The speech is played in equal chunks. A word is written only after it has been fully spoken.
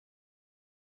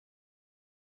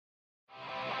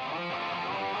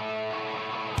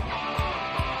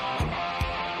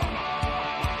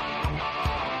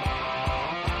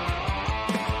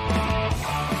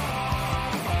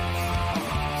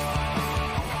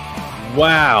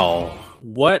Wow,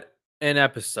 what an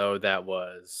episode that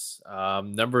was.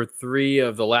 Number three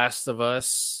of The Last of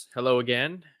Us. Hello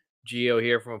again. Geo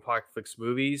here from Apocalypse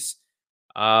Movies.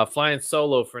 Flying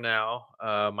solo for now.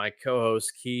 My co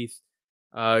host Keith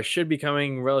should be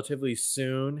coming relatively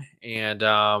soon, and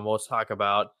we'll talk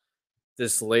about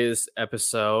this latest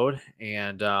episode.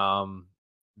 And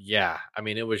yeah, I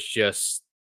mean, it was just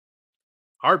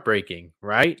heartbreaking,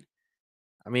 right?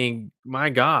 I mean, my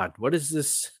God, what is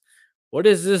this? What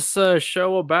is this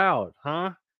show about,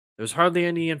 huh? There's hardly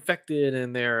any infected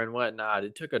in there and whatnot.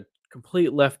 It took a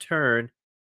complete left turn,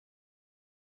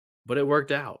 but it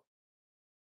worked out.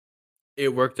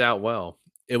 It worked out well.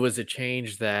 It was a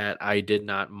change that I did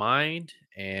not mind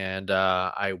and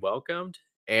I welcomed,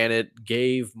 and it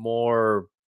gave more.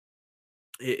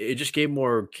 It just gave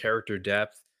more character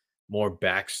depth, more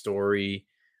backstory.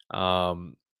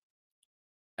 Um,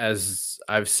 as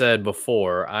I've said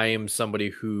before, I am somebody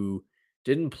who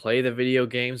didn't play the video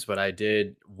games, but I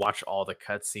did watch all the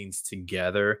cutscenes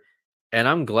together, and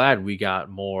I'm glad we got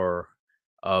more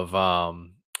of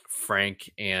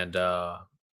Frank and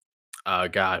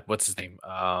God, what's his name?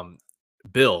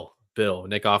 Bill,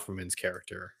 Nick Offerman's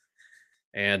character,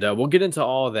 and we'll get into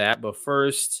all of that. But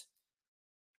first,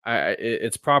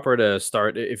 it's proper to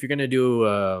start if you're gonna do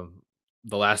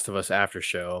the Last of Us after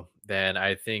show. Then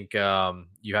I think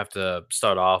you have to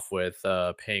start off with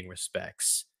paying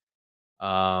respects.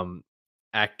 Um,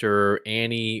 Actor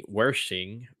Annie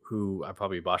Wershing, who I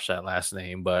probably botched that last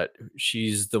name, but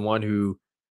she's the one who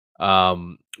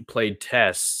played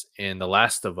Tess in the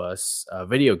Last of Us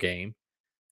video game.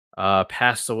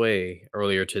 Passed away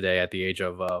earlier today at the age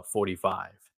of 45,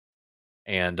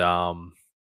 and had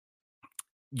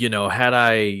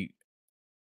I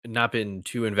not been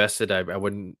too invested, I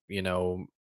wouldn't,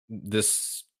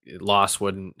 this loss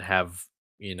wouldn't have,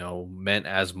 meant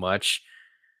as much.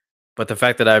 But the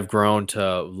fact that I've grown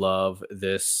to love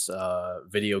this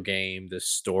video game, this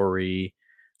story,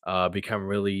 become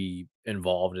really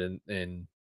involved in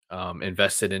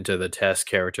invested into the Tess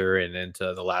character and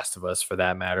into The Last of Us for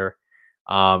that matter.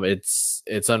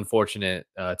 It's unfortunate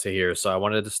to hear. So I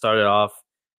wanted to start it off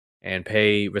and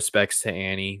pay respects to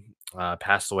Annie.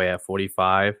 Passed away at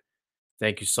 45.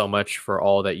 Thank you so much for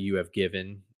all that you have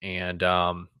given. And,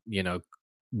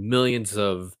 millions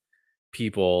of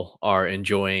people are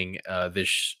enjoying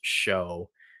this show,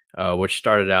 which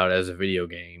started out as a video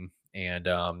game. And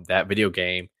that video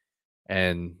game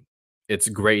and its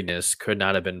greatness could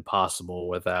not have been possible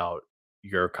without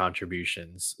your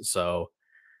contributions. So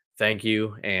thank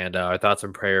you. And our thoughts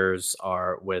and prayers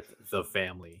are with the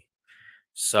family.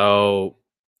 So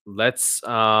let's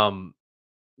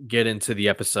get into the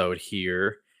episode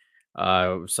here.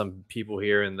 Some people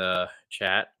here in the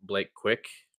chat, Blake Quick,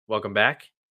 welcome back.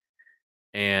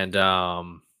 And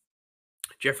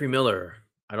Jeffrey Miller,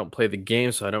 I don't play the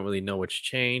game, so I don't really know what's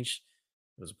changed.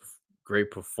 It was a great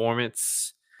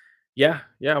performance. Yeah,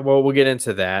 well, we'll get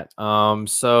into that.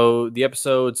 So the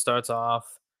episode starts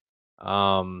off.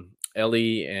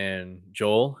 Ellie and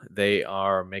Joel, they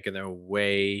are making their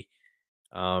way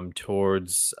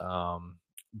towards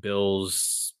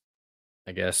Bill's,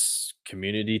 I guess,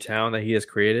 community town that he has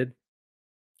created.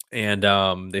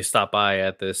 And they stop by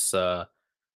at this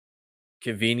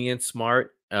convenience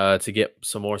mart to get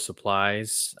some more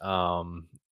supplies.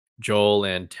 Joel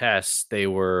and Tess, they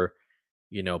were,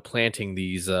 planting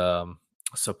these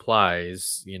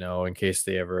supplies, in case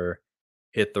they ever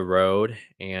hit the road.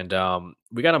 And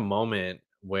we got a moment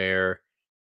where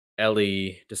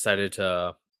Ellie decided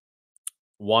to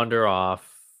wander off,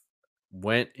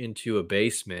 went into a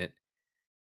basement,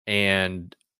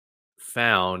 and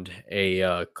found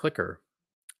a clicker.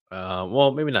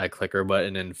 Well, maybe not a clicker, but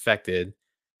an infected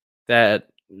that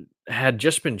had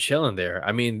just been chilling there.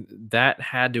 I mean, that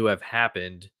had to have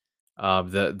happened.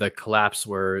 The collapse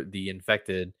where the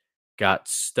infected got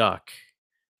stuck.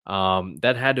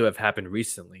 That had to have happened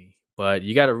recently. But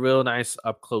you got a real nice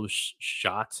up close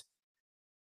shot.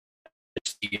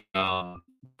 See,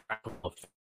 practical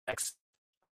effects.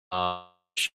 Uh,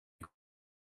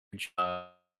 which,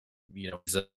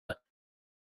 is a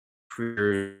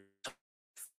pre-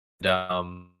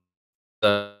 um,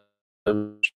 the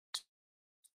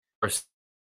first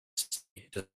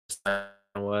just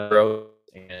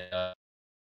and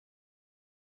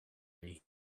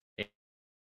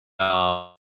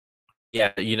uh,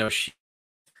 yeah, she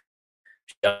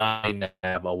died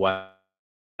have a weapon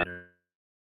or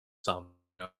some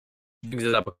things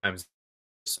it up at times.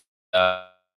 Uh,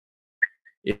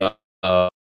 you know, uh,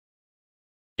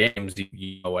 games,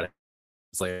 you know what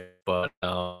it's like, but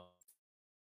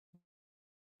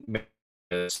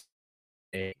it's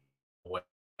a way.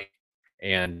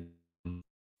 And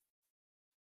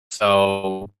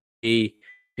so he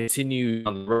continued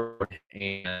on the road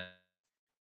and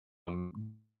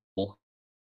um,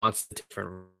 wants a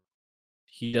different.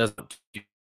 He doesn't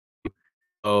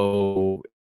go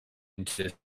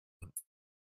into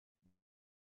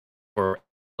for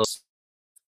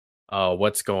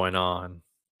what's going on.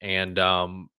 And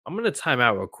I'm gonna time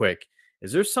out real quick.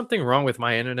 Is there something wrong with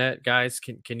my internet, guys?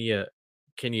 Can you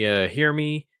hear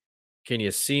me? Can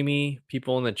you see me,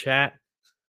 people in the chat?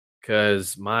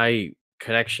 Because my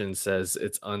connection says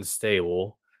it's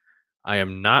unstable. I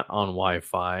am not on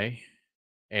Wi-Fi,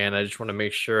 and I just want to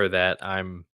make sure that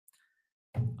I'm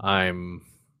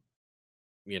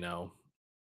you know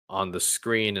on the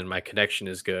screen and my connection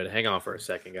is good. Hang on for a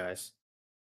second, guys.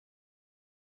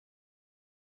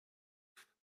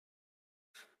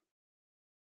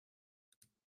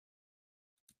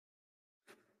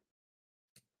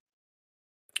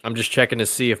 I'm just checking to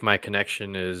see if my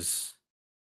connection is.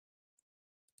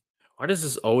 Why does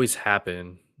this always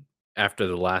happen after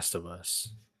The Last of Us?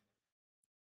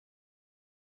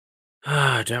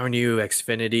 Ah, darn you,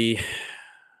 Xfinity.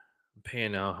 I'm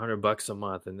paying $100 a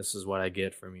month, and this is what I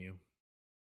get from you.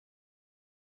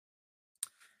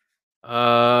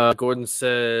 Gordon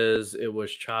says it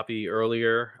was choppy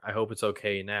earlier. I hope it's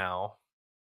okay now.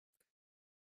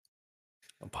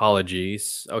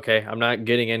 Apologies. Okay, I'm not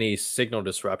getting any signal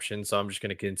disruption, so I'm just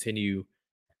going to continue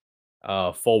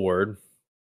forward.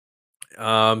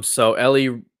 So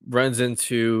Ellie runs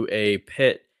into a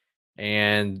pit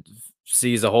and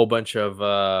sees a whole bunch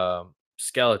of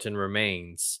skeleton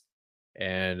remains,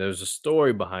 and there's a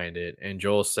story behind it. And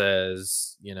Joel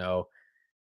says,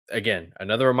 again,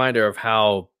 another reminder of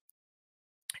how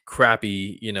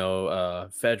crappy,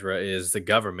 Fedra is, the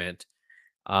government.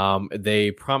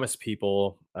 They promise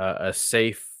people a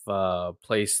safe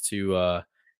place to,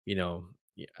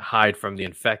 hide from the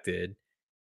infected,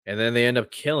 and then they end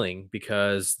up killing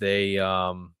because they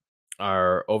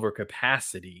are over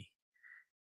capacity.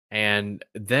 And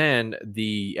then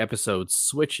the episode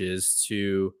switches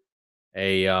to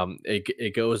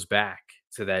it goes back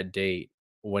to that date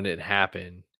when it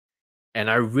happened, and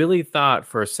I really thought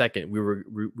for a second we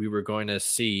were going to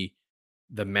see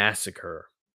the massacre,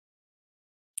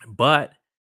 but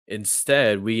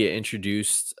instead we get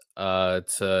introduced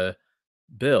to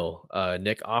Bill,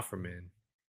 Nick Offerman,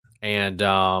 and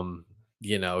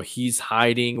he's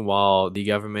hiding while the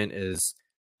government is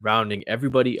rounding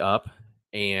everybody up,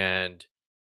 and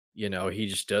he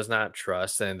just does not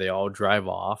trust, and they all drive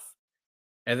off.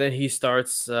 And then he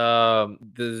starts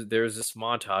there's this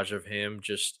montage of him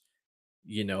just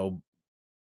you know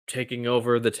taking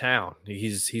over the town.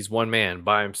 He's one man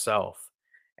by himself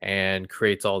and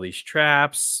creates all these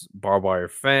traps, barbed wire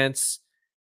fence,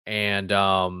 and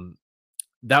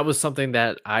that was something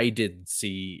that I didn't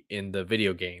see in the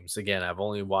video games. Again, I've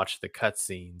only watched the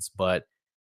cutscenes, but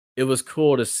it was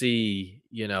cool to see,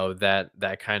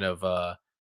 that kind of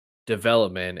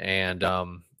development, and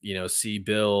see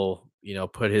Bill,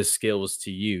 put his skills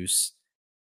to use.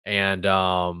 And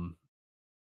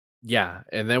yeah,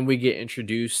 and then we get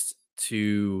introduced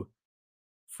to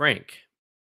Frank.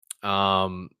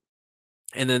 Um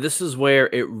and then this is where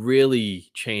it really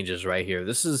changes right here.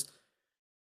 This is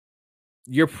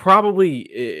You're probably,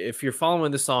 if you're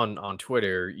following this on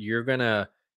Twitter, you're gonna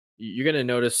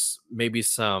notice maybe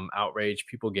some outrage.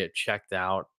 People get checked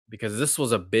out because this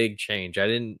was a big change. I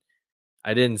didn't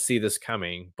see this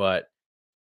coming, but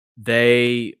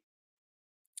they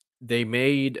they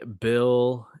made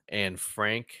Bill and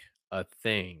Frank a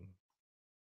thing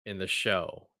in the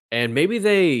show. And maybe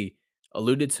they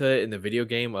alluded to it in the video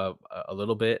game a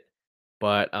little bit,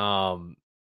 but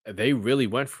they really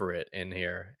went for it in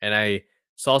here. And I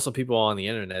saw some people on the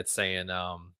internet saying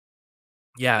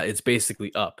yeah, it's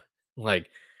basically Up. Like,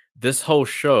 this whole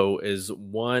show is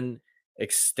one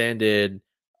extended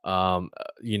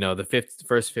the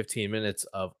first 15 minutes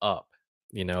of Up,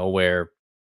 where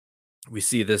we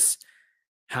see this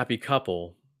happy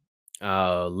couple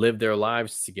live their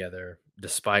lives together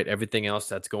despite everything else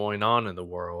that's going on in the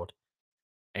world.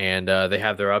 And they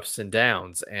have their ups and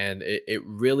downs. And it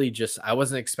really just, I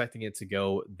wasn't expecting it to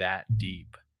go that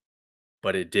deep,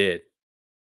 but it did.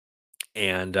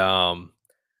 And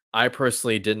I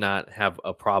personally did not have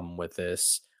a problem with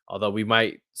this, although we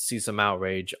might see some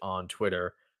outrage on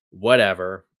Twitter.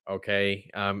 Whatever, okay.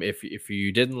 If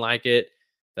you didn't like it,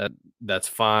 that's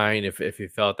fine. If you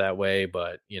felt that way,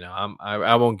 but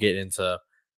I won't get into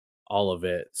all of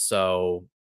it. So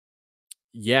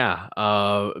yeah,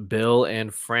 Bill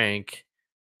and Frank,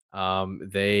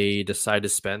 they decide to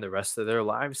spend the rest of their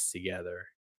lives together,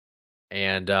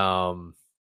 and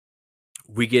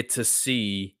we get to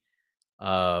see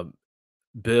uh,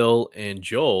 Bill and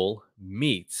Joel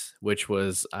meet, which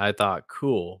was I thought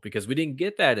cool because we didn't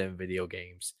get that in video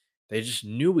games. They just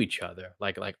knew each other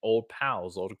like old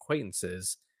pals, old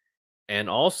acquaintances. And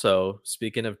also,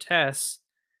 speaking of Tess,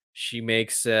 she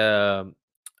makes a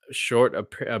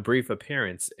brief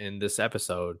appearance in this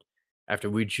episode after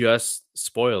we just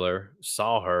spoiler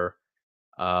saw her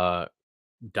uh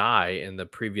die in the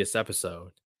previous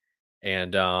episode.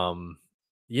 And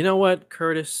you know what,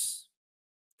 Curtis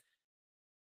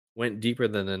went deeper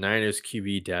than the Niners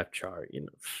QB depth chart. You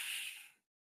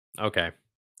know, okay,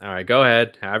 all right, go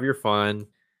ahead, have your fun.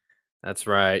 That's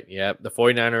right. Yep, the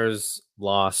 49ers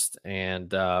lost,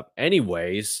 and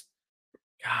anyways,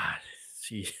 God,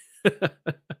 gee.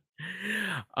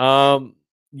 um,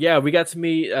 yeah, we got to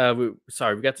meet.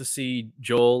 We got to see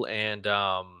Joel and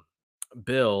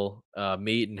Bill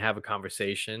meet and have a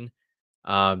conversation.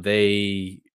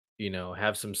 They,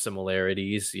 have some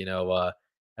similarities.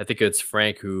 I think it's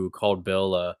Frank who called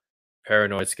Bill a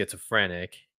paranoid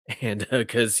schizophrenic, and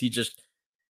because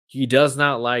he does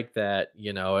not like that.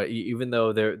 Even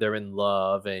though they're in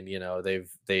love and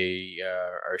they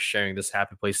are sharing this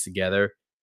happy place together.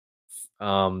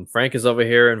 Frank is over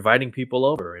here inviting people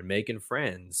over and making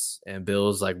friends, and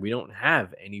Bill's like, "We don't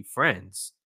have any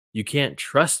friends. You can't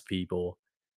trust people."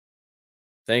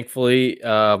 Thankfully,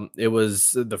 it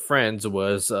was the friends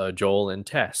was Joel and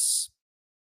Tess,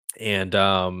 and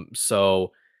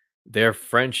so their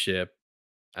friendship,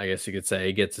 I guess you could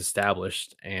say, gets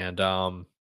established, and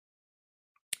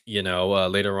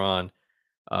later on,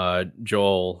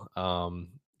 Joel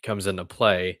comes into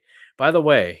play. By the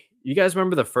way, you guys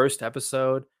remember the first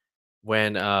episode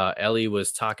when Ellie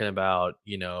was talking about,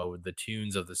 the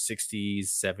tunes of the 60s,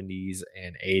 70s,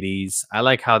 and 80s? I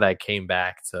like how that came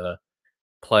back to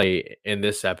play in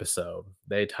this episode.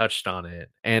 They touched on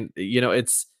it. And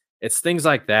it's things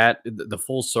like that, the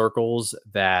full circles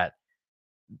that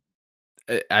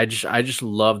I just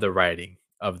love the writing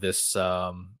of this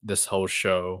whole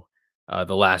show,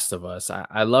 The Last of Us.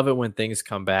 I love it when things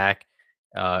come back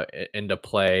into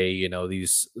play.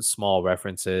 These small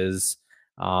references.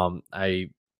 I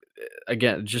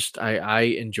again just I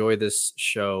enjoy this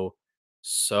show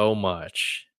so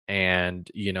much, and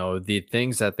the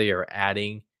things that they are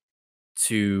adding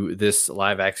to this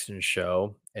live action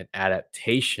show and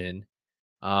adaptation,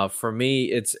 for me,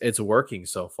 it's working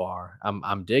so far.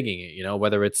 I'm digging it.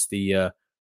 Whether it's the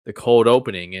cold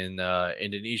opening in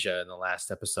Indonesia in the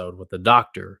last episode with the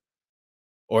doctor,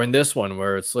 or in this one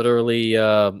where it's literally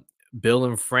Bill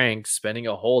and Frank spending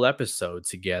a whole episode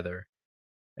together,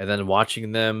 and then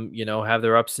watching them, have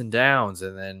their ups and downs,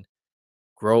 and then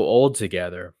grow old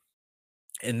together,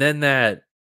 and then that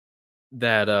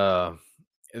uh,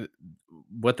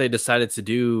 what they decided to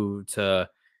do to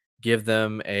give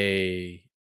them a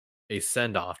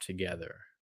send off together.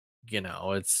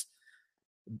 It's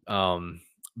um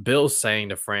Bill saying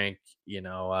to Frank,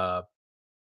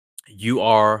 you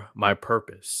are my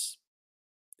purpose.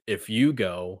 If you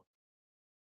go,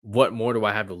 what more do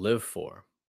I have to live for?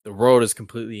 The world is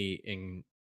completely in,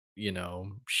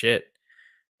 shit.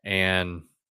 And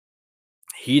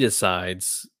he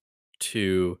decides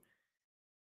to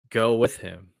go with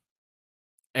him.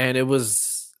 And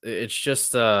it's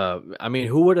just I mean,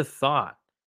 who would have thought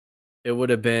it would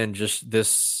have been just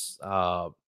this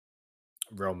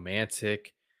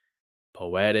romantic,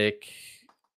 poetic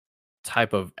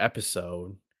type of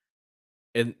episode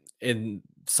in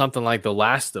something like The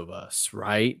Last of Us,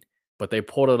 right? But they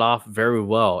pulled it off very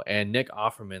well, and Nick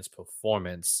Offerman's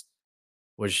performance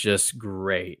was just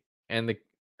great, and the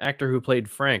actor who played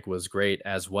Frank was great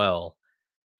as well.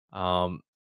 Um,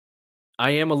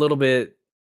 I am a little bit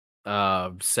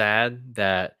sad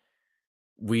that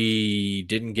we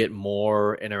didn't get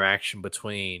more interaction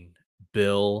between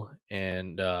Bill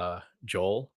and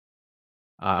Joel.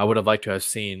 I would have liked to have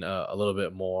seen a little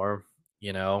bit more.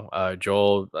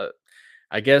 Joel.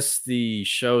 I guess the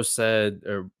show said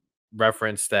or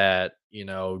referenced that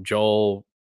Joel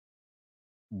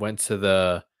went to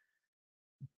the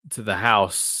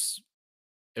house.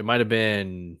 It might have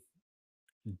been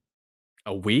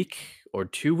a week or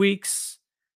 2 weeks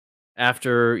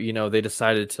after they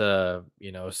decided to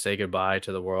say goodbye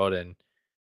to the world and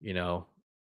you know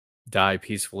die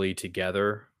peacefully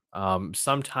together.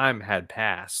 Some time had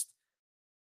passed,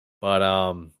 but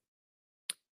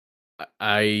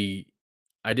I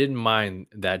I didn't mind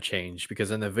that change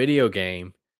because in the video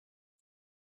game,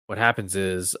 what happens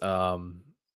is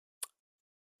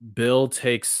Bill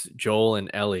takes Joel and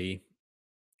Ellie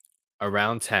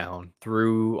around town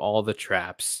through all the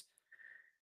traps.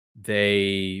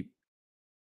 They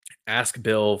ask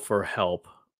Bill for help.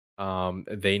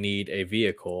 They need a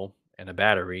vehicle and a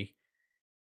battery,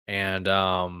 and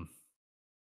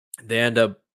they end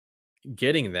up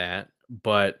getting that.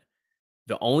 But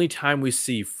the only time we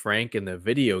see Frank in the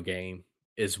video game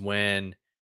is when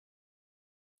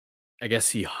I guess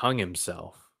he hung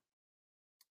himself.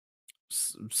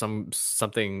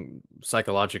 Something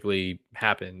psychologically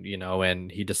happened,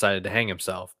 and he decided to hang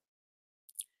himself.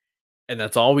 And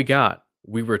that's all we got.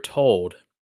 We were told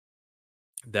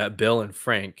that Bill and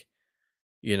Frank,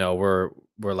 were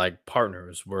like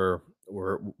partners. We're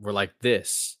like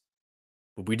this,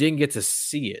 but we didn't get to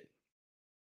see it.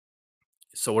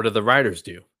 So what do the writers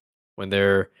do when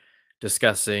they're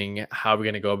discussing how we're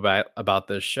going to go about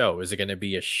this show? Is it going to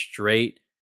be a straight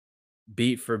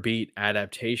beat for beat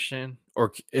adaptation,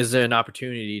 or is there an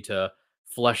opportunity to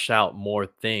flesh out more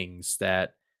things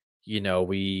that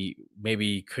we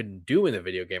maybe couldn't do in the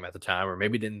video game at the time, or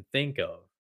maybe didn't think of?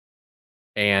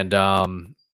 And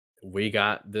we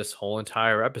got this whole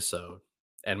entire episode,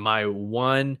 and my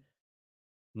one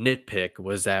nitpick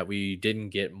was that we didn't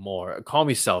get more. Call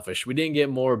me selfish, we didn't get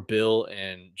more Bill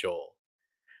and Joel.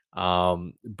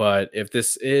 But if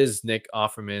this is Nick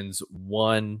Offerman's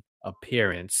one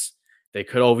appearance, they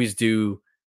could always do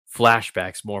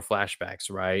flashbacks, more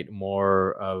flashbacks, right?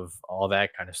 More of all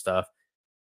that kind of stuff.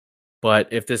 But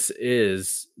if this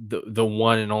is the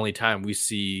one and only time we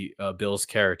see Bill's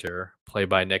character played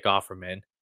by Nick Offerman,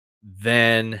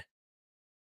 then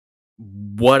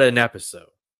what an episode.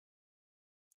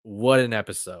 What an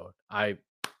episode. I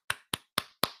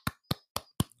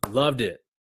loved it.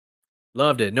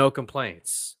 Loved it. No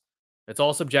complaints. It's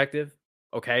all subjective.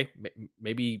 Okay.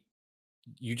 Maybe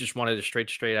you just wanted a straight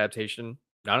adaptation.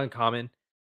 Not uncommon.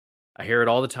 I hear it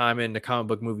all the time in the comic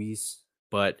book movies.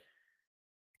 But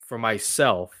for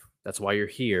myself, that's why you're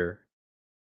here.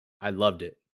 I loved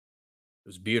it. It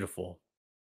was beautiful.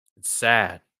 It's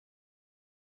sad.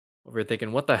 Over here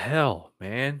thinking, what the hell,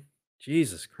 man?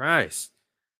 Jesus Christ.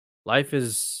 Life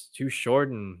is too short,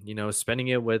 and spending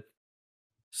it with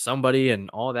somebody and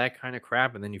all that kind of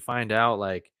crap, and then you find out,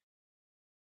 like,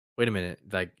 wait a minute,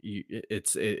 like,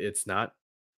 it's not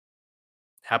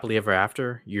happily ever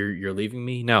after. You're leaving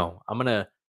me. No,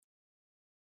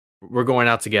 we're going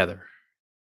out together.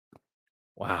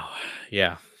 Wow.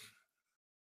 Yeah.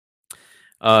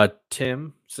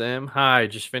 Tim, Sam, hi.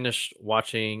 Just finished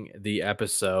watching the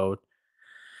episode.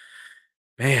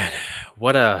 Man,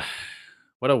 what a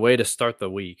way to start the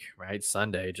week, right?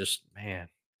 Sunday, just, man,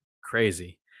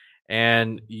 crazy.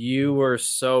 And you were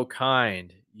so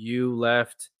kind. You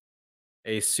left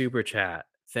a super chat.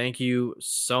 Thank you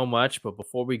so much. But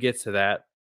before we get to that,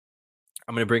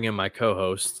 I'm going to bring in my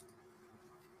co-host,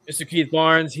 Mr. Keith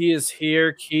Barnes. He is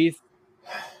here. Keith,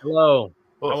 hello.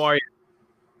 Oof. How are you?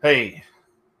 Hey,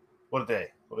 what a day.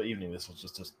 What an evening this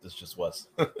just was.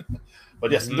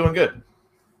 But yes, I'm doing good.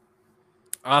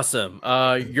 Awesome.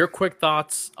 Your quick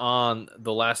thoughts on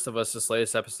The Last of Us, this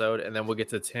latest episode, and then we'll get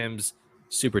to Tim's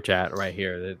super chat right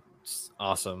here. That's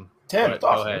awesome. Tim, it's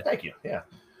awesome. Thank you. Yeah.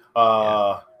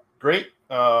 Great.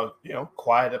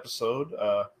 Quiet episode.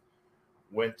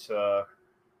 Went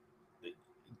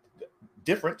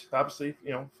different, obviously.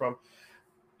 From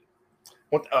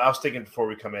what I was thinking before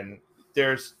we come in.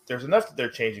 There's enough that they're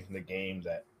changing from the game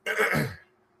that,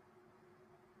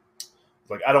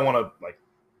 like, I don't want to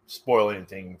spoil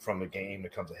anything from the game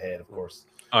that comes ahead. Of course.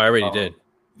 Oh, I already did.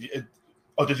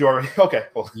 Did you already? Okay.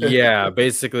 Well. Yeah,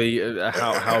 basically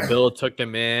how Bill took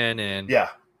them in and yeah,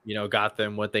 got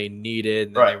them what they needed,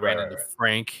 and then they ran into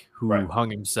Frank, who hung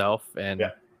himself, and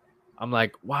I'm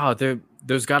like, wow,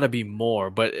 there's got to be more.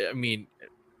 But I mean,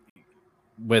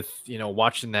 with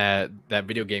watching that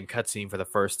video game cutscene for the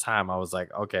first time, I was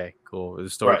like, okay, cool, the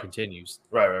story continues.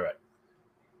 Right.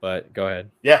 But go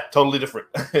ahead. Yeah, totally different,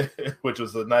 which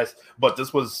was a nice. But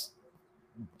this was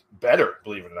better,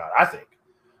 believe it or not. I think.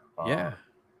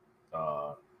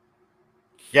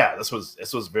 This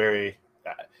was very.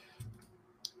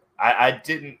 I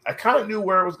didn't. I kind of knew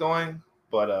where it was going,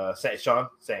 but Sean,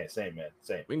 same man,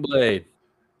 same. Wingblade.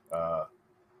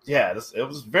 It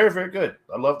was very, very good.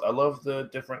 I love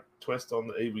the different twist on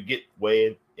the. We get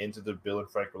way into the Bill and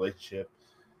Frank relationship,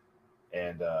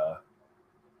 and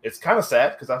it's kind of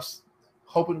sad because I was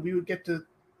hoping we would get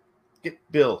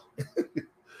Bill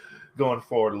going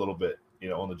forward a little bit,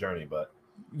 on the journey. But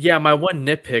yeah, my one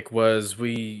nitpick was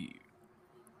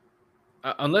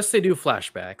unless they do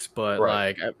flashbacks, but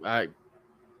like I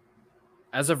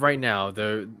as of right now,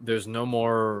 there's no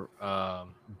more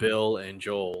Bill and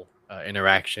Joel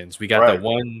interactions. We got the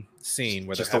one scene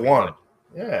where just the one.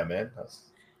 Yeah, man.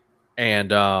 And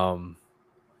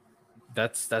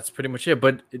that's pretty much it.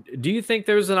 But do you think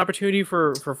there's an opportunity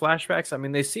for flashbacks? I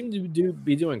mean, they seem to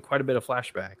be doing quite a bit of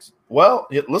flashbacks. Well,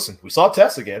 listen, we saw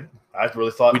Tess again. I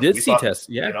really thought We did see Tess,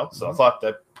 yeah. You know, so I thought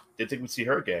that did think we'd see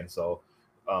her again. So,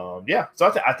 yeah.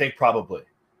 So I think probably,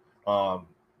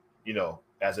 you know,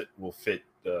 as it will fit.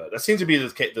 That seems to be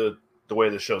the way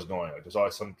the show's going. Like, there's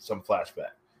always some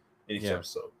flashback in each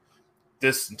episode.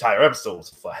 This entire episode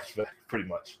was a flashback, pretty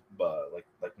much, but like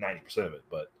 90% of it.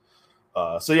 But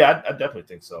so yeah, I definitely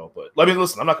think so. But let me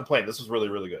listen. I'm not complaining. This was really,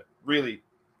 really good. Really,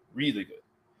 really good.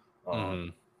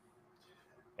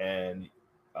 And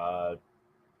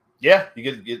yeah, you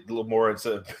get a little more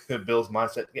into Bill's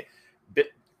mindset.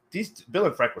 Bill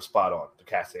and Frank were spot on. The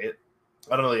casting.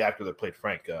 I don't know the actor that played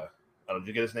Frank. Did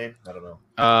you get his name? I don't know.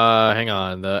 Hang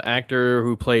on. The actor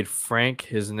who played Frank,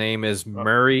 his name is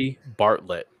Murray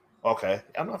Bartlett. Okay,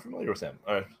 I'm not familiar with him.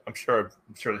 I'm sure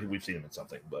that we've seen him in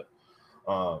something, but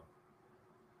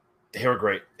they were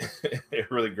great. They're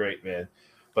really great, man.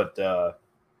 But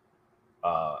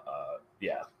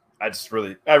yeah, I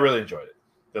really enjoyed it.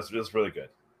 This was really good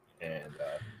and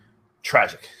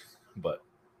tragic, but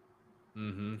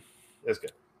it's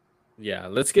good. Yeah,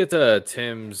 let's get to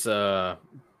Tim's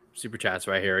super chats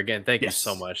right here. Again, thank you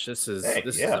so much. This is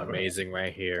amazing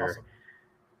right here. Awesome.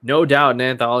 No doubt an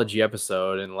anthology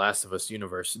episode in the Last of Us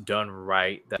universe done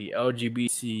right that the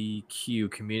LGBTQ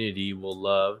community will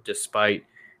love, despite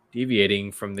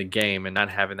deviating from the game and not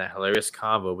having that hilarious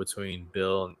combo between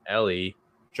Bill and Ellie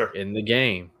in the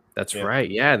game. That's right.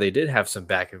 Yeah, they did have some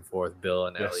back and forth, Bill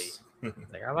and Ellie.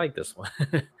 Like, I like this one.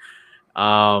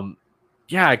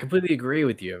 Yeah, I completely agree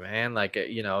with you, man. Like,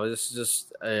 you know, this is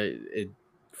just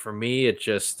for me, it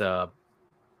just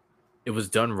it was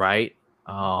done right.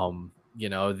 You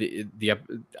know,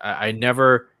 I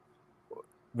never,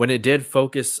 when it did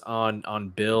focus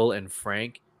on Bill and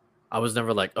Frank, I was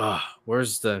never like, oh,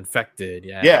 where's the infected?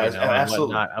 Yeah, you know,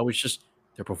 absolutely. I was just,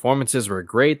 their performances were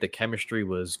great, the chemistry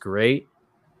was great.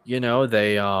 You know,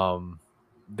 they really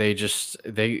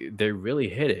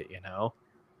hit it. You know,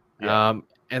 and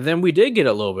then we did get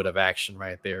a little bit of action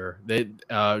right there.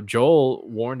 Joel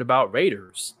warned about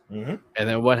raiders, and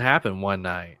then what happened one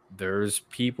night? There's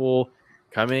people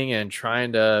coming and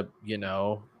trying to, you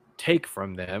know, take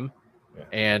from them.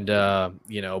 And,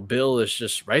 you know, Bill is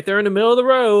just right there in the middle of the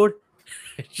road.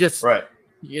 Just,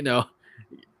 you know,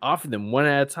 offering them one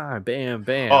at a time. Bam,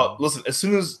 bam. Oh, listen, as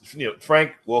soon as, you know,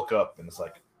 Frank woke up and it's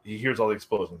like, he hears all the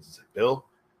explosions. He's like,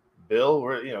 Bill,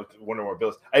 where, you know, wondering where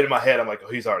Bill's. In my head, I'm like,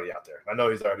 oh, he's already out there. I know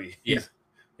he's already,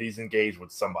 he's engaged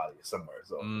with somebody somewhere.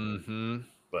 So,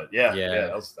 but yeah,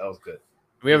 that was good.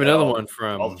 We have another one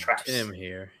from Tim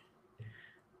here.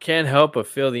 Can't help but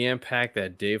feel the impact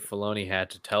that Dave Filoni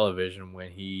had to television when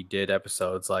he did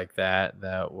episodes like that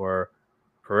were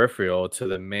peripheral to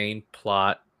the main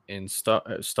plot in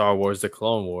Star Wars: The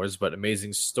Clone Wars, but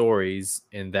amazing stories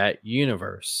in that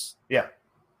universe. Yeah.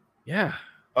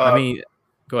 I mean,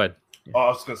 go ahead. I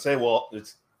was going to say, well,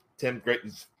 it's Tim. Great.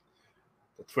 That's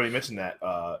when he mentioned that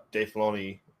Dave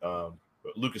Filoni,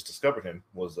 Lucas discovered him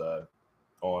was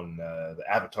on the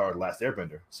Avatar: The Last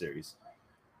Airbender series.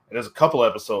 And there's a couple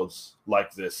episodes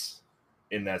like this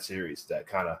in that series that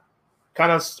kind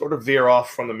of sort of veer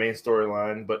off from the main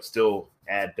storyline, but still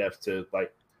add depth to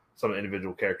like some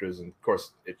individual characters. And of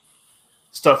course,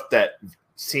 stuff that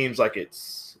seems like it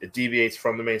deviates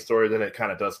from the main story, then it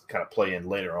does play in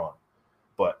later on.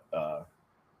 But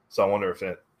so I wonder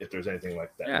if there's anything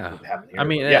like that that happen here. I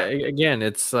mean, again,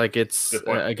 it's like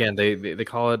again they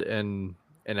call it an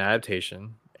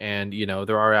adaptation, and you know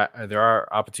there are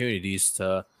opportunities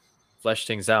to flesh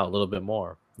things out a little bit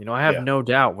more. You know, I have no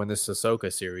doubt when this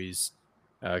Ahsoka series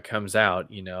comes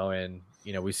out, you know, and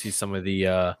you know we see some of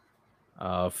the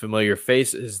familiar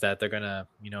faces that they're gonna,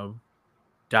 you know,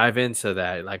 dive into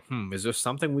that. Like, is there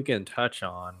something we can touch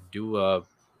on? Do a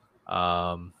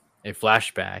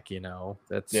flashback? You know,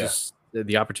 that's just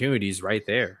the opportunities right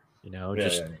there. You know,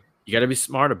 you got to be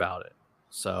smart about it.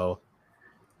 So.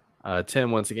 Tim,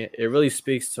 once again, it really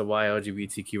speaks to why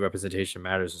LGBTQ representation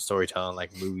matters in storytelling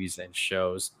like movies and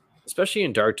shows, especially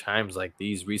in dark times like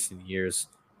these recent years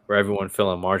where everyone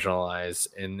feeling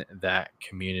marginalized in that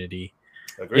community.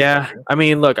 I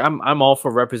mean, look, I'm all for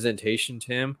representation,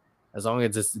 Tim, as long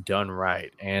as it's done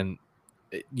right. And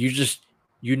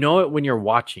you know it when you're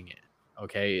watching it,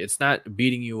 okay? It's not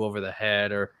beating you over the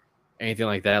head or anything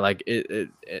like that. Like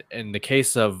it in the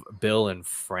case of Bill and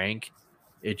Frank,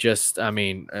 it just, I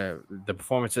mean, the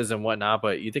performances and whatnot,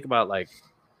 but you think about like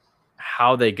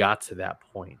how they got to that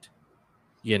point.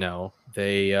 You know,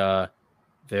 they're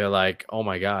like, oh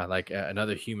my god, like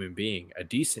another human being, a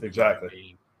decent human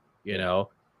being. You know,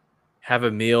 have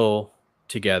a meal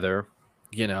together,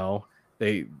 you know,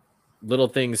 they little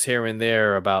things here and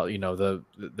there about, you know, the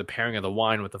pairing of the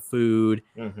wine with the food,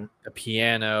 Mm-hmm. the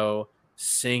piano,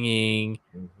 singing,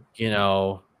 Mm-hmm. you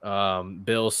know,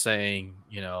 Bill saying,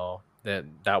 you know, that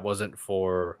Wasn't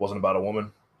about a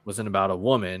woman. wasn't about a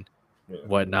woman, Yeah.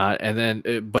 whatnot, and then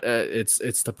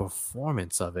it's the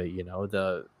performance of it, you know,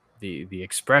 the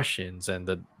expressions and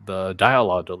the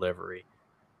dialogue delivery,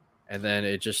 and then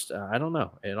it just I don't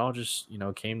know, it all just, you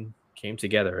know, came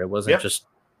together. It wasn't Yeah. just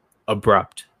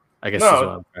abrupt, I guess is what No.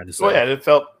 I'm trying to Well, say.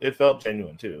 yeah, it felt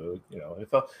genuine too. You know, it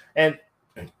felt, and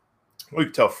we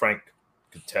could tell Frank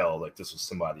could tell like this was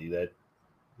somebody that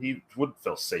he would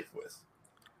feel safe with.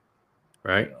 You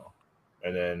Right. know,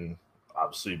 and then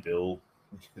obviously Bill,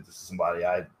 this is somebody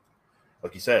I,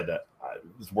 like you said, that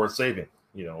is worth saving.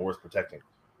 You know, worth protecting.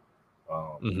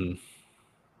 Hmm.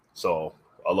 So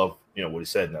I love, you know, what he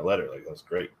said in that letter. Like that was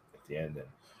great at the end.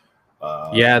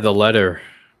 And Yeah, the letter,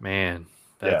 man,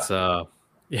 yeah, that's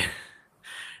yeah,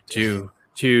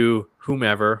 to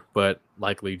whomever, but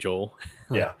likely Joel.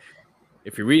 yeah, Like,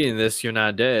 if you're reading this, you're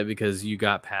not dead because you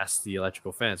got past the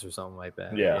electrical fence or something like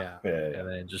that. yeah, Yeah. yeah, yeah, And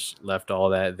then just left all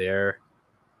that there.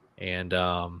 And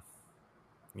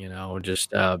you know,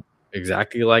 just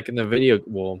exactly like in the video,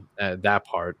 well, that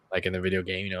part, like in the video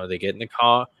game, you know, they get in the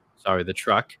car, sorry, the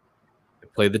truck, they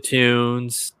play the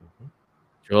tunes.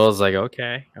 Joel's like,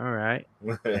 okay, all right.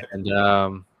 And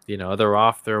you know, they're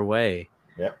off their way.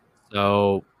 yeah.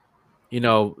 So, you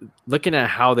know, looking at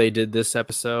how they did this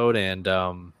episode and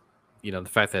you know, the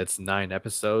fact that it's 9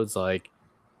 episodes, like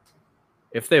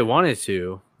if they wanted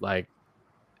to, like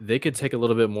they could take a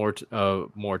little bit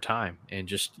more time and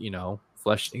just, you know,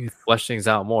 flesh things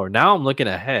out more. Now I'm looking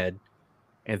ahead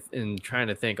and trying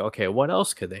to think, okay, what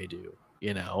else could they do?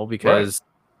 You know, Right. because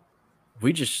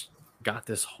we just got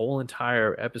this whole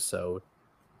entire episode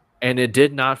and it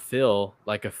did not feel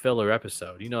like a filler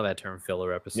episode. You know that term,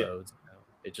 filler Yeah. episodes.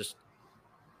 You know,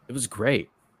 it was great.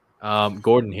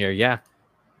 Gordon here, yeah.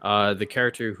 The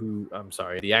character who I'm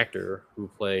sorry, the actor who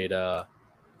played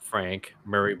Frank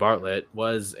Murray Bartlett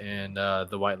was in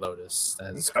The White Lotus.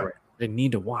 That's Okay. correct. They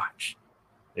need to watch.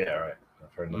 Yeah. Right.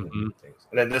 I've heard nothing Hmm. but things.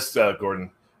 And then this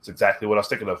Gordon is exactly what I was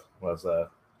thinking of when I was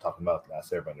talking about the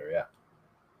Last Airbender. Yeah.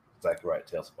 Exactly right.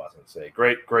 Tales of Boston. Say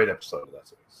great episode of that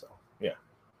series. So yeah.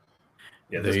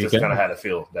 Yeah. There This you this kind go. of had a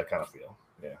feel, that kind of feel.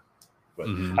 Yeah. But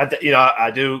Hmm.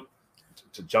 I do,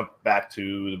 to jump back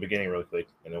to the beginning really quick,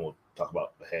 and then we'll talk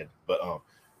about the head. But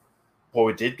boy,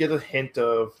 we did get a hint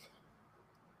of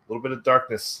a little bit of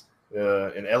darkness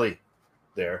in Ellie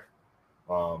there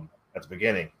at the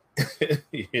beginning.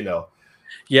 You know,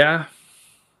 Yeah,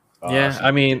 yeah. she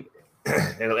I mean,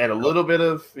 and a little bit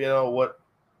of, you know, what,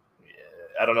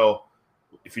 I don't know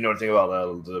if you know anything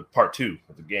about the part 2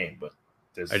 of the game, but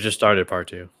there's I just started part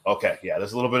 2. okay, yeah,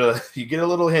 there's a little bit of you get a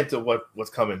little hint of what's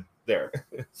coming there.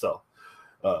 So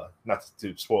not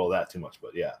to spoil that too much,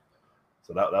 but yeah.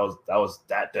 So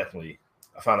that definitely,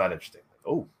 I found that interesting.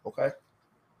 Oh, okay.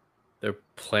 They're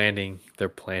planting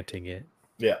it,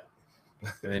 Yeah.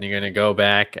 and then you're gonna go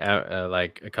back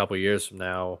like a couple years from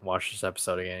now, watch this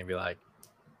episode again, and be like,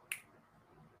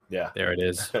 Yeah. "There it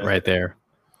is, right there."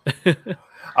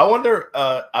 I wonder,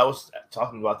 I was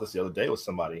talking about this the other day with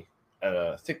somebody.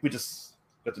 I think we just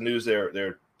got the news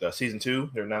they're season 2.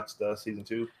 They announced season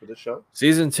 2 for this show.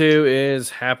 Season 2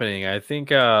 is happening. I think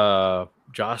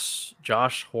Josh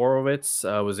Horowitz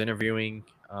was interviewing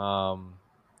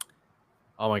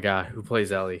oh my god, who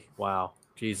plays Ellie? Wow.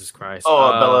 Jesus Christ.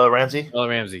 Oh, Bella Ramsey. Bella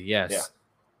Ramsey, Yeah. yes.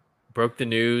 Broke the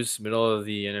news, middle of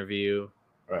the interview.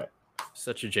 Right.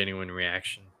 Such a genuine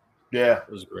reaction. Yeah. It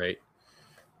was great.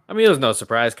 I mean, it was no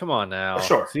surprise. Come on now.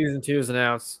 Sure. Season 2 is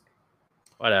announced.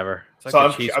 Whatever. It's like So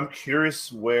the Chiefs. I'm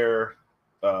curious where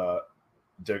I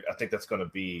think that's going to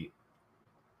be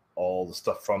all the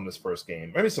stuff from this first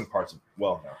game. Maybe some parts of,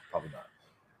 well, no, probably not.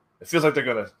 It feels like they're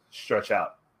going to stretch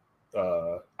out.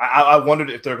 I wondered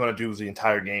if they're going to do the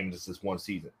entire game just this one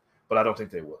season, but I don't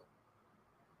think they will.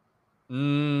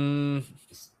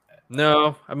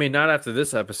 No, I mean not after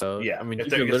this episode. Yeah, I mean if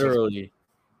you they- could I guess literally.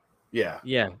 Yeah.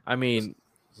 Yeah, I mean,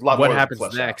 There's a lot what more to happens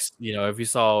flesh out. next? You know, if you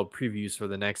saw previews for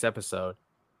the next episode,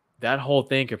 that whole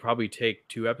thing could probably take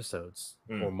 2 episodes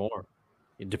or more,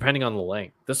 depending on the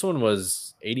length. This one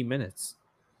was 80 minutes.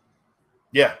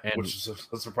 Yeah, And- which is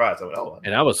a surprise. I went, oh,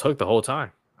 And I was hooked the whole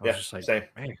time. I was yeah, just like, same.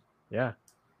 man, yeah.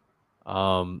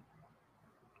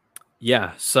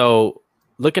 Yeah, so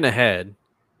looking ahead,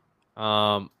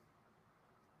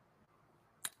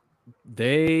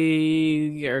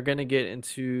 they are gonna get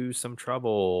into some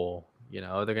trouble. You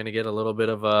know, they're gonna get a little bit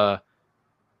of a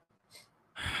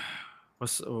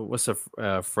what's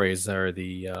the phrase or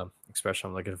the expression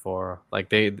I'm looking for? Like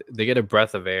they get a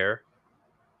breath of air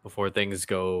before things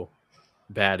go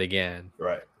bad again.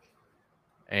 Right.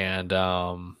 And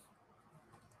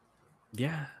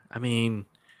yeah, I mean,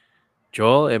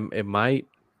 Joel, it might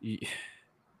you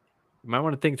might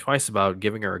want to think twice about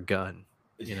giving her a gun,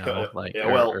 like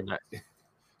Yeah. Well, or not.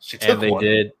 she And took they one.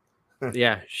 did,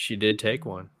 yeah, she did take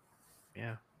one.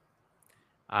 Yeah,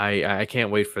 I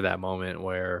can't wait for that moment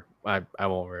where I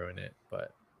won't ruin it,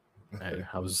 but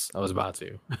I was about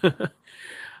to.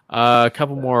 A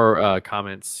couple more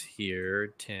comments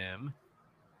here, Tim.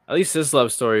 At least this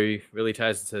love story really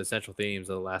ties into the central themes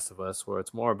of The Last of Us, where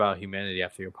it's more about humanity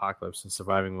after the apocalypse and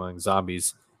surviving among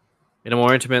zombies in a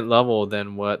more intimate level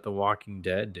than what The Walking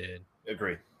Dead did.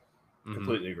 Agree. Hmm.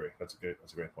 Completely agree. That's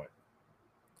a great point.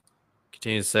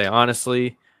 Continues to say,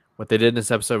 honestly, what they did in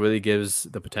this episode really gives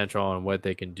the potential on what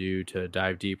they can do to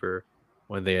dive deeper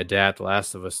when they adapt The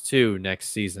Last of Us 2 next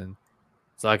season.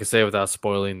 So I can say without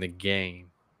spoiling the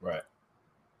game. Right.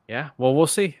 Yeah, well, we'll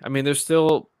see. I mean, there's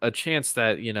still a chance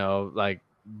that, like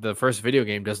the first video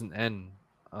game doesn't end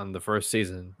on the first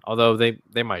season. Although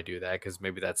they might do that because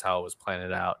maybe that's how it was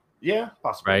planned out, Yeah.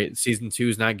 Possibly. right? Season 2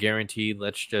 is not guaranteed.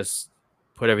 Let's just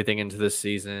put everything into this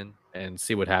season and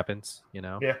see what happens.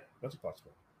 Yeah. That's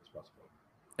possible. That's possible.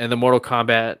 And the Mortal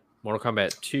Kombat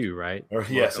 2, right? Or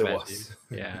Mortal yes, it Kombat 2. was.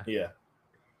 Yeah. Yeah.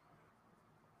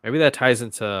 Maybe that ties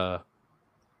into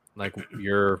like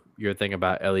your thing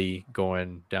about Ellie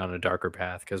going down a darker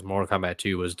path because Mortal Kombat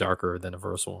 2 was darker than the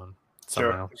first one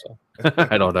Sure. somehow. So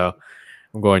I don't know.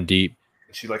 I'm going deep.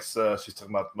 She likes. She's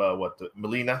talking about what the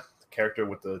Melina, the character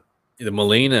with the The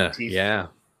Melina, teeth. yeah.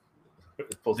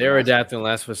 Pulls the They're mask. adapting The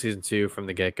Last of Us Season 2 from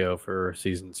the get-go for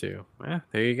Season 2. Yeah,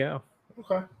 there you go.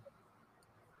 Okay.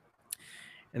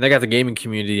 And they got the gaming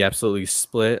community absolutely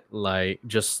split,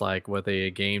 just like what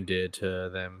the game did to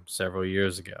them several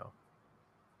years ago.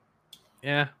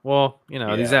 Yeah, well, these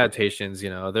Yeah. adaptations,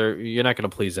 you're not going to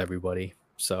please everybody.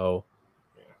 So,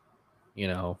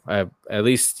 at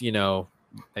least that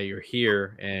you're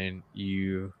here and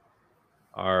you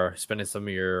are spending some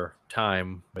of your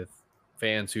time with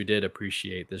fans who did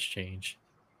appreciate this change.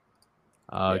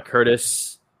 Yeah.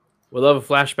 Curtis, we'll love a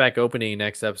flashback opening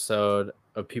next episode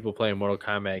of people playing Mortal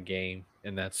Kombat game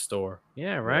in that store.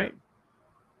 Yeah, right.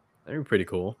 That'd be pretty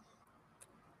cool.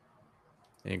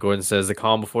 And Gordon says the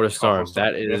calm before the storm.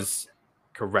 That is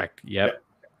correct. Yep.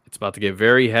 It's about to get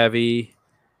very heavy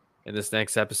in this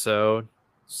next episode.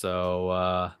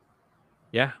 So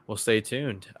yeah, we'll stay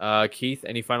tuned. Keith,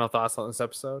 any final thoughts on this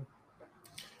episode?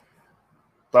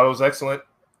 Thought it was excellent.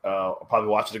 I'll probably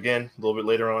watch it again a little bit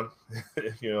later on.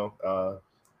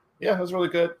 Yeah, it was really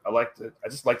good. I liked it. I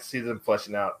just like to see them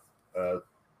fleshing out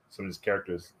some of these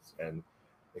characters and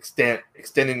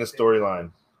extending the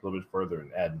storyline a little bit further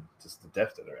and adding just the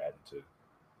depth that they're adding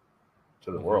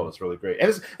to the world. It's really great, and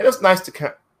it's nice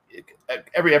to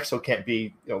every episode can't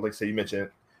be like say you mentioned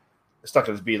it's not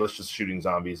going to be let's just shooting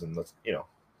zombies and let's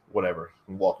whatever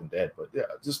from Walking Dead, but yeah,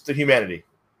 just the humanity.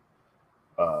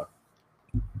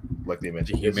 Like they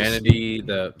mentioned, the humanity,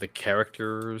 the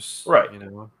characters, right?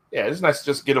 Yeah, it's nice to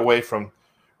just get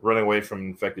running away from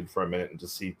infected for a minute and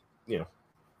just see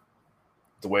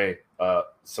the way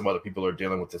some other people are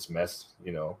dealing with this mess.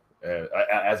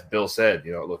 As Bill said,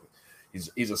 look, he's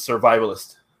a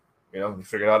survivalist. He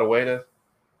figured out a way to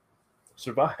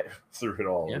survive through it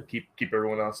all, and keep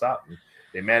everyone else out. And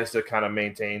they managed to kind of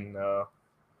maintain a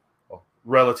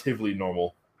relatively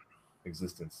normal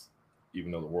existence,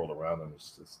 even though the world around them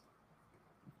is just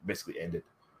basically ended.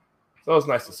 So it was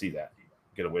nice to see that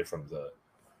get away from the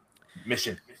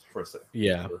mission for a second.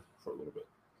 Yeah, for a little bit.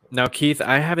 Now, Keith,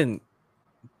 I haven't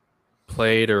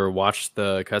played or watched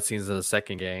the cutscenes of the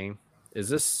second game. Is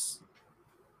this?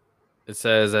 It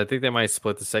says I think they might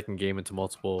split the second game into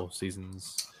multiple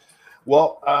seasons.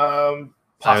 Well,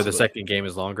 possibly. The second game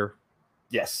is longer.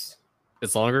 Yes,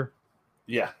 it's longer.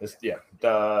 Yeah, let's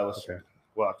okay.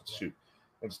 Well, I can shoot.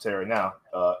 I'll just tell you right now.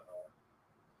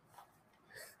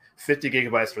 50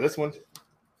 gigabytes for this one.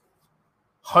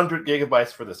 100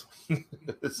 gigabytes for this one.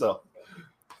 So,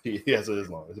 yes, it is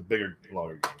long. It's a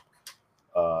longer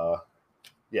game.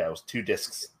 Yeah, it was 2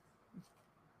 discs.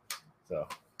 So,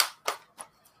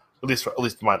 at least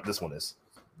this one is.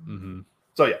 Mm-hmm.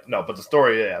 So yeah, no, but the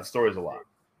story is a lot.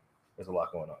 There's a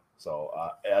lot going on. So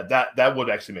that would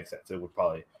actually make sense. It would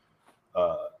probably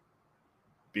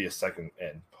be a second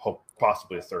and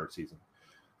possibly a third season.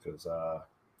 Because,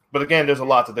 but again, there's a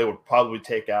lot that they would probably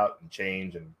take out and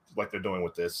change, and like they're doing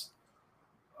with this.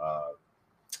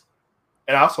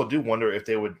 And I also do wonder if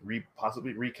they would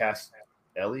possibly recast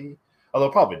Ellie, although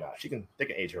probably not. They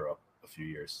can age her up a few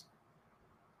years.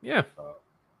 Yeah.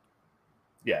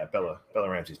 Yeah, Bella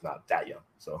Ramsey's not that young,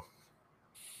 so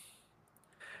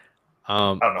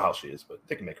Um, I don't know how she is, but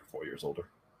they can make her 4 years older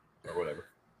or whatever.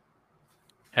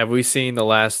 have we seen the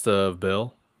last of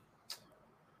Bill?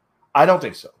 I don't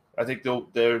think so. I think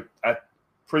I'm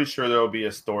pretty sure there will be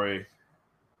a story,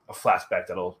 a flashback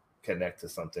that'll connect to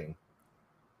something,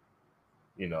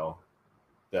 you know,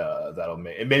 that'll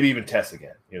make and maybe even Tess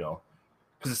again,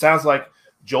 because it sounds like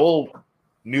Joel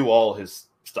knew all his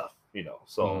stuff,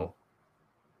 so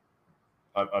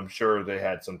I'm sure they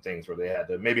had some things where they had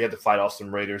to fight off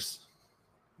some raiders,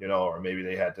 or maybe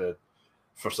they had to,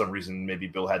 for some reason, maybe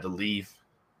Bill had to leave,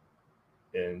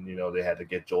 and they had to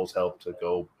get Joel's help to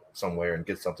go somewhere and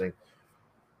get something.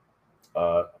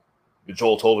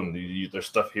 Joel told him, "There's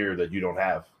stuff here that you don't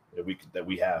have that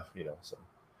we have," So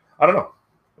I don't know,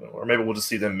 or maybe we'll just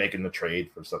see them making the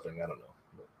trade for something. I don't know.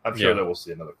 But I'm sure that we'll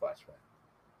see another flashback.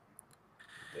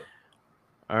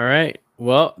 All right.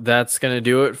 Well, that's going to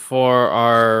do it for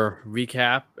our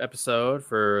recap episode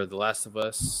for The Last of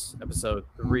Us episode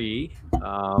 3.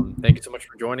 Thank you so much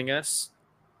for joining us.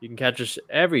 You can catch us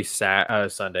every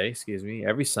Sunday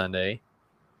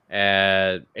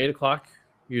at 8 o'clock,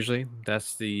 usually.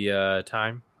 That's the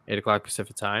time, 8 o'clock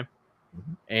Pacific time.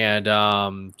 Mm-hmm.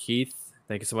 And Keith,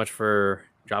 thank you so much for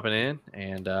dropping in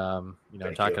and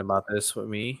talking about this with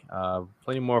me.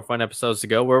 Plenty more fun episodes to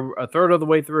go. We're a third of the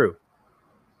way through.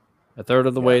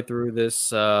 Way through this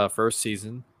first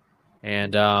season.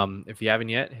 And if you haven't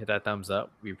yet, hit that thumbs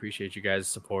up. We appreciate you guys'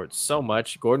 support so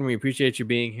much. Gordon, we appreciate you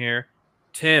being here.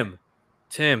 Tim,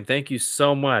 thank you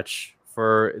so much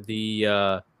for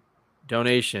the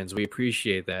donations. We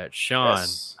appreciate that. Sean,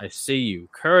 yes. I see you.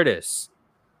 Curtis,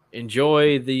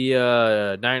 enjoy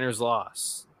the Niners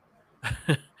loss.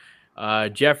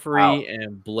 Jeffrey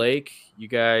and Blake, you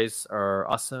guys are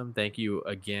awesome. Thank you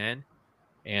again.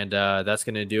 And that's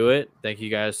going to do it. Thank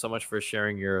you guys so much for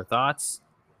sharing your thoughts.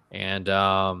 And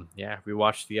we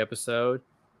watched the episode.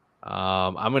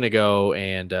 I'm going to go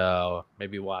and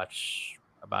maybe watch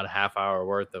about a half hour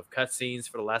worth of cutscenes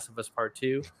for The Last of Us Part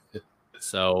 2.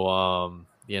 So,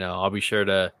 I'll be sure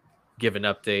to give an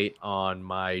update on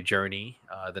my journey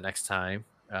the next time,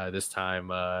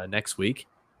 next week.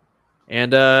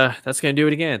 And that's going to do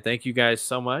it again. Thank you guys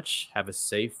so much. Have a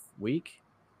safe week.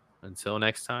 Until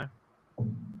next time.